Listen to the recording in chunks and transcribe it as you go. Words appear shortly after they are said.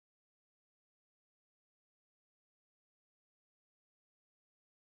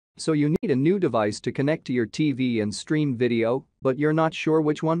So you need a new device to connect to your TV and stream video, but you're not sure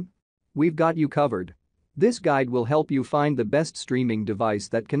which one? We've got you covered. This guide will help you find the best streaming device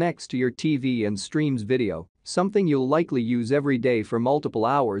that connects to your TV and streams video, something you'll likely use every day for multiple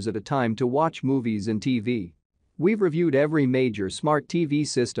hours at a time to watch movies and TV. We've reviewed every major smart TV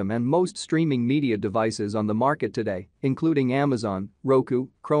system and most streaming media devices on the market today, including Amazon, Roku,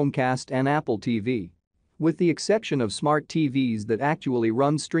 Chromecast, and Apple TV. With the exception of smart TVs that actually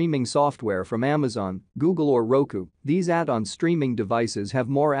run streaming software from Amazon, Google, or Roku, these add-on streaming devices have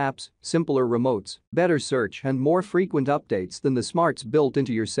more apps, simpler remotes, better search, and more frequent updates than the smarts built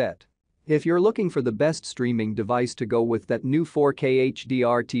into your set. If you're looking for the best streaming device to go with that new 4K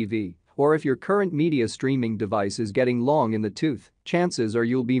HDR TV, or if your current media streaming device is getting long in the tooth, chances are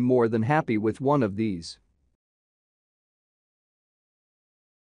you'll be more than happy with one of these.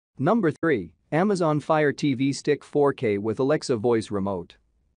 Number 3. Amazon Fire TV Stick 4K with Alexa Voice Remote.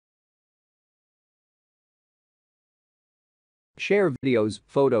 Share videos,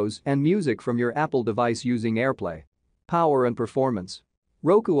 photos, and music from your Apple device using AirPlay. Power and performance.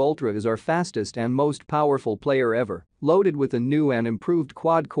 Roku Ultra is our fastest and most powerful player ever, loaded with a new and improved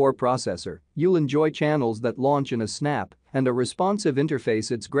quad-core processor. You'll enjoy channels that launch in a snap and a responsive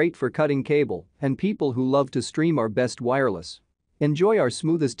interface. It's great for cutting cable, and people who love to stream are best wireless. Enjoy our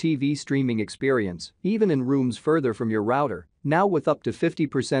smoothest TV streaming experience, even in rooms further from your router. Now with up to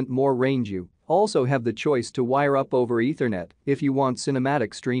 50% more range, you also have the choice to wire up over Ethernet if you want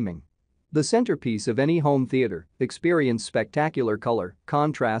cinematic streaming. The centerpiece of any home theater, experience spectacular color,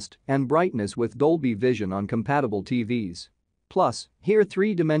 contrast, and brightness with Dolby Vision on compatible TVs. Plus, hear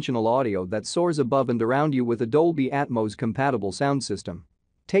three-dimensional audio that soars above and around you with a Dolby Atmos compatible sound system.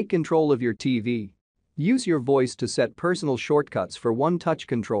 Take control of your TV. Use your voice to set personal shortcuts for one-touch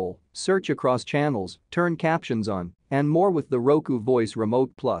control, search across channels, turn captions on, and more with the Roku Voice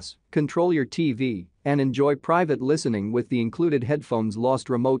Remote. Plus, control your TV and enjoy private listening with the included headphones Lost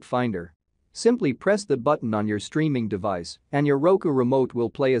Remote Finder. Simply press the button on your streaming device and your Roku remote will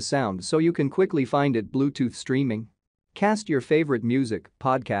play a sound so you can quickly find it. Bluetooth streaming. Cast your favorite music,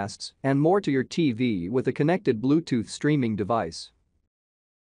 podcasts, and more to your TV with a connected Bluetooth streaming device.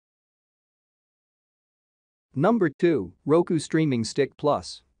 Number 2. Roku Streaming Stick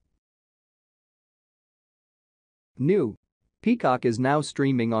Plus. New. Peacock is now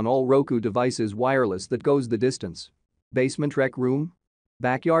streaming on all Roku devices wireless that goes the distance. Basement rec room?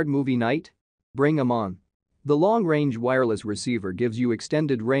 Backyard movie night? Bring 'em on. The long-range wireless receiver gives you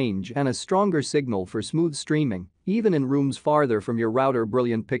extended range and a stronger signal for smooth streaming, even in rooms farther from your router.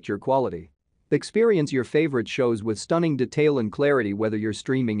 Brilliant picture quality. Experience your favorite shows with stunning detail and clarity. Whether you're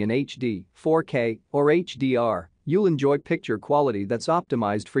streaming in HD, 4K, or HDR, you'll enjoy picture quality that's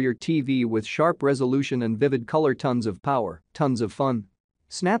optimized for your TV with sharp resolution and vivid color. Tons of power, tons of fun.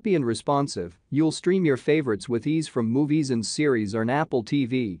 Snappy and responsive, you'll stream your favorites with ease from movies and series on Apple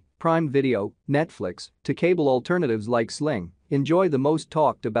TV, Prime Video, Netflix, to cable alternatives like Sling. Enjoy the most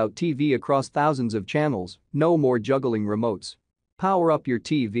talked about TV across thousands of channels. No more juggling remotes. Power up your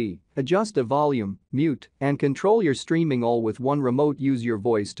TV, adjust the volume, mute, and control your streaming all with one remote. Use your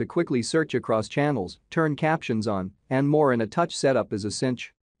voice to quickly search across channels, turn captions on, and more in a touch. Setup is a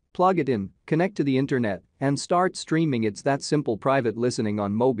cinch. Plug it in, connect to the internet, and start streaming. It's that simple. Private listening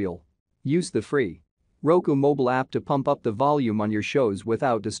on mobile. Use the free Roku mobile app to pump up the volume on your shows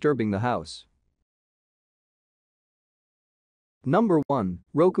without disturbing the house. Number 1.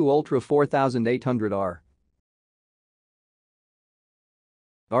 Roku Ultra 4800R.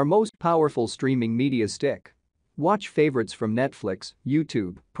 Our most powerful streaming media stick. Watch favorites from Netflix,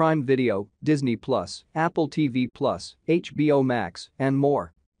 YouTube, Prime Video, Disney+, Apple TV+, HBO Max, and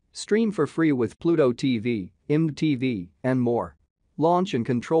more. Stream for free with Pluto TV, IMDb, and more. Launch and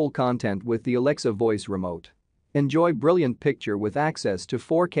control content with the Alexa Voice Remote. Enjoy brilliant picture with access to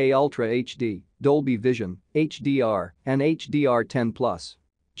 4K Ultra HD, Dolby Vision, HDR, and HDR10+.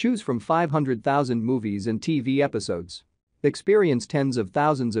 Choose from 500,000 movies and TV episodes. Experience tens of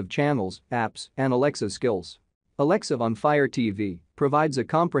thousands of channels, apps, and Alexa skills. Alexa on Fire TV provides a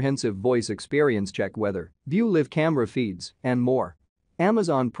comprehensive voice experience. Check weather, view live camera feeds, and more.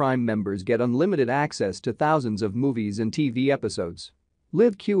 Amazon Prime members get unlimited access to thousands of movies and TV episodes.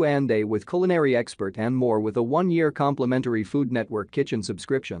 Live Q&A with culinary expert and more with a 1-year complimentary Food Network kitchen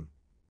subscription.